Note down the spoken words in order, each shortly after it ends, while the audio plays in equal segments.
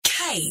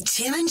Kate,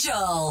 Tim and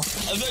Joel.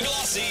 The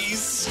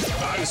Glossies.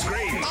 On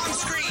screen. On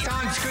screen.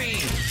 On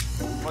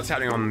screen. What's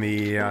happening on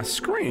the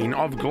screen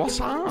of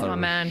Glossard? My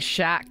man,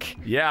 Shaq.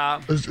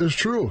 Yeah. It's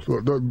true.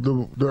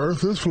 The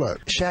Earth is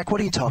flat. Shaq, what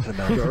are you talking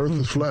about? The Earth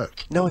is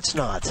flat. No, it's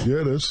not.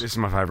 Yeah, it is. This is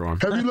my favorite one.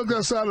 Have you looked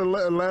outside of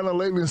Atlanta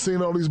lately and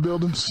seen all these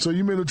buildings? So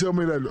you mean to tell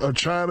me that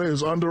China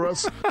is under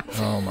us?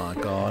 Oh, my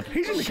God.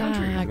 He's in the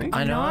country, isn't he?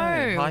 I know.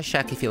 No. Hi,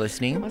 Shaq, if you're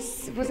listening.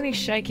 Wasn't he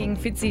shaking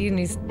Fitzy in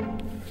his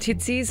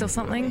tootsies or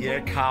something? Yeah,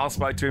 Carl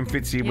spoke to him,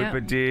 Fitzy, Yeah.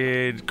 Whipper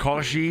did,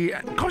 Koshi,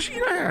 you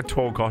know how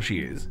tall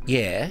Koshi is?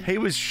 Yeah. He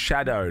was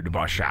shadowed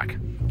by Shaq.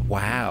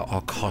 Wow.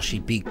 Oh,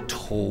 Koshy, big,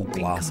 tall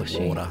glass of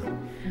Koshy. water.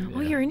 Oh,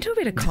 you're into a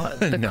bit of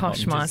the No, I'm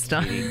just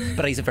Koshmeister. kidding.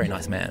 But he's a very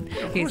nice man.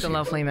 He's a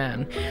lovely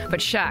man.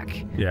 But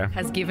Shaq Yeah.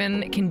 has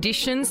given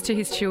conditions to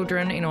his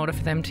children in order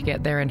for them to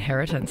get their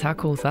inheritance. How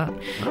cool is that?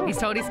 He's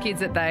told his kids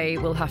that they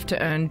will have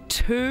to earn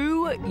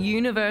 2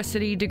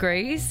 university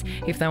degrees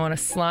if they want a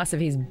slice of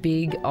his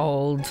big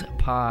old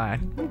pie.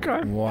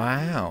 Okay.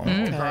 Wow.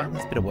 Okay.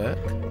 That's a bit of work.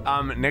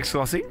 Next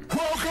Glossy.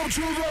 Welcome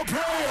to the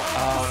palace.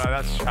 Oh, no,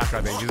 that's Shaq,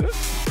 I think, is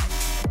it?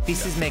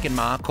 This is Meghan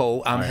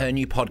Markle. Her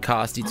new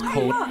podcast. It's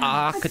called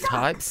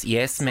Archetypes.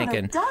 Yes,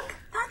 Meghan.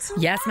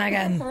 Yes,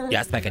 Megan.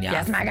 Yes, Meghan.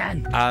 Yes,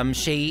 Megan.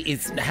 She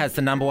has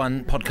the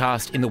 #1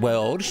 podcast in the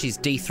world. She's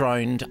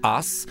dethroned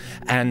us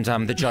and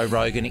the Joe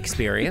Rogan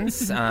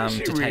Experience to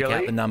take really?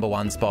 out the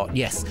 #1 spot.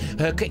 Yes,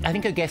 I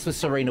think her guest was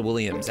Serena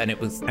Williams, and it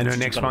was. And her she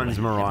next got on one's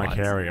the Mariah headlines.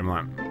 Carey. I'm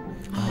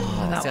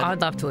like,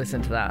 I'd love to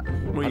listen to that.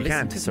 well, you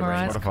can. listened to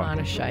Mariah's Spotify. kind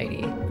of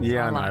shady.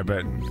 Yeah, I know, like-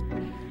 but...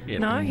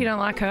 No, you don't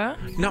like her?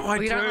 No, I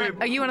Or you do. don't like,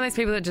 are you one of those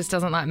people that just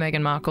doesn't like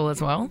Meghan Markle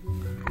as well?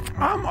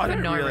 I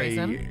don't no really...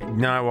 reason?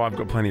 No, well, I've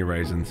got plenty of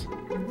reasons.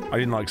 I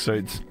didn't like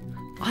Suits.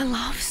 I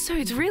love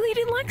Suits. Really? You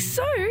didn't like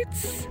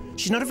Suits?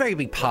 She's not a very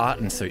big part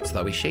in Suits,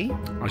 though, is she?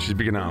 Oh, she's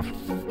big enough.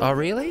 Oh,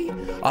 really?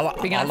 I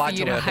Big enough like for to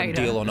you to work on hate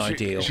Deal her. or No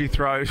Deal. She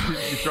throws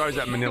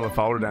that manila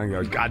folder down and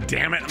goes, God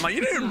damn it. I'm like,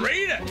 you didn't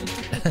read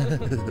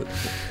it.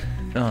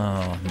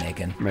 Oh,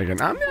 Meghan. Megan.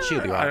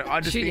 She'll be right. I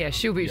just think,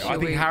 she'll be. I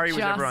think Harry was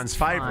just everyone's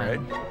fine. favourite,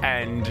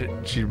 and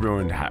she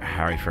ruined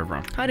Harry for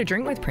everyone. I had a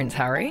drink with Prince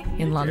Harry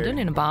in London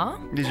in a bar.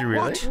 Did you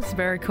really? It was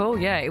very cool.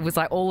 Yeah, it was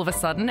like all of a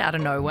sudden, out of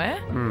nowhere,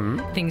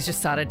 things just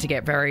started to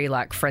get very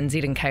like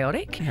frenzied and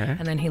chaotic. Yeah.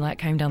 And then he like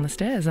came down the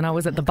stairs, and I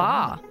was at the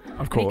bar. Of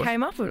And course. he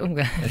came up with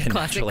classic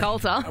Naturally.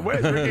 Coulter.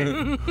 Where's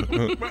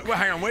Ricky?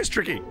 Hang on, where's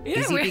Tricky?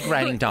 Is he a big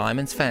Raining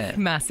Diamonds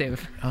fan?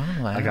 Massive. Oh,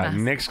 wow. Okay,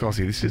 next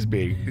Glossy. This is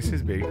big. This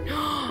is big.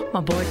 My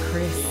boy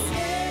Chris.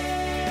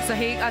 So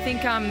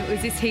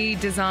he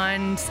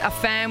designed, a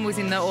fan was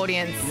in the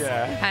audience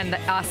and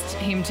asked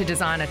him to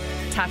design a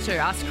tattoo,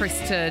 asked Chris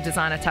to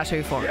design a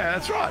tattoo for him. Yeah,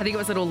 that's right. I think it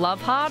was a little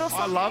love heart or I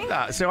something. love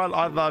that. So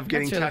I love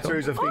getting That's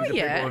really tattoos cool. of things Oh, that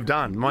yeah. people have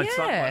done.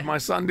 My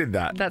son did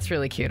that. That's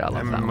really cute. I love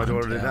And that my one.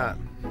 daughter did that.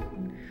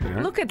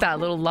 Look at that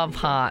little love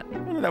heart.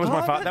 That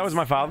was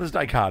my Father's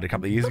Day card a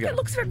couple of years Look, ago. it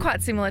looks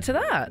quite similar to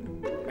that.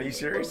 Are you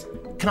serious?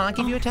 Can I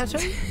give you a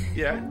tattoo?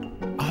 Yeah.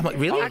 Oh, my,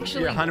 really?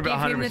 Actually, Yeah, 100%.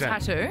 give him the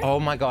tattoo Oh,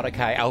 my God.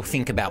 Okay. I'll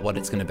think about what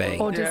it's going to be.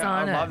 or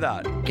design I it. love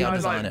that. Yeah, I'd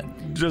design like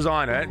it.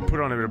 Design it, put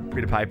it on a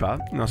bit of paper,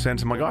 and I'll send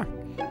it to my guy.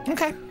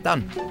 Okay.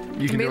 Done.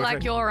 You can Be do it like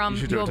too. your You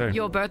should do it too.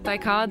 your birthday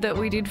card that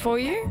we did for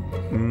you.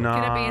 No.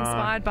 Can it be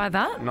inspired by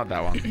that? Not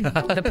that one.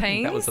 The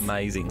peens. That was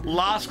amazing.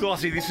 Last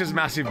Glossy. This is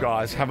massive,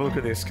 guys. Have a look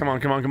at this. Come on.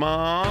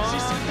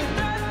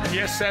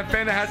 Yes, Sam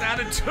Fender has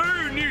added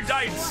 2 new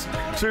dates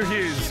to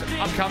his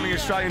upcoming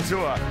Australian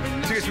tour.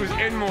 Tickets to his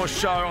Enmore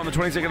show on the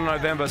 22nd of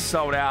November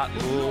sold out,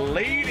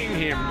 leading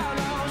him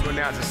to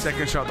announce a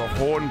second show at the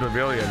Hordern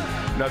Pavilion,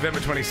 November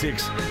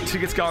 26th.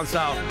 Tickets go on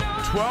sale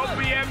 12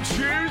 p.m.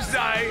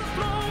 Tuesday.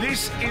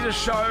 This is a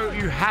show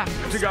you have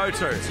to go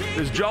to.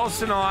 There's Joel's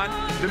tonight,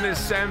 then there's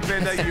Sam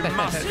Fender. You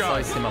must go.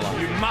 So similar.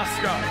 You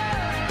must go.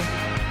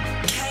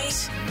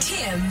 Kate,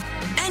 Tim,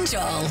 and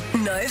Joel.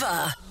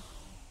 Nova.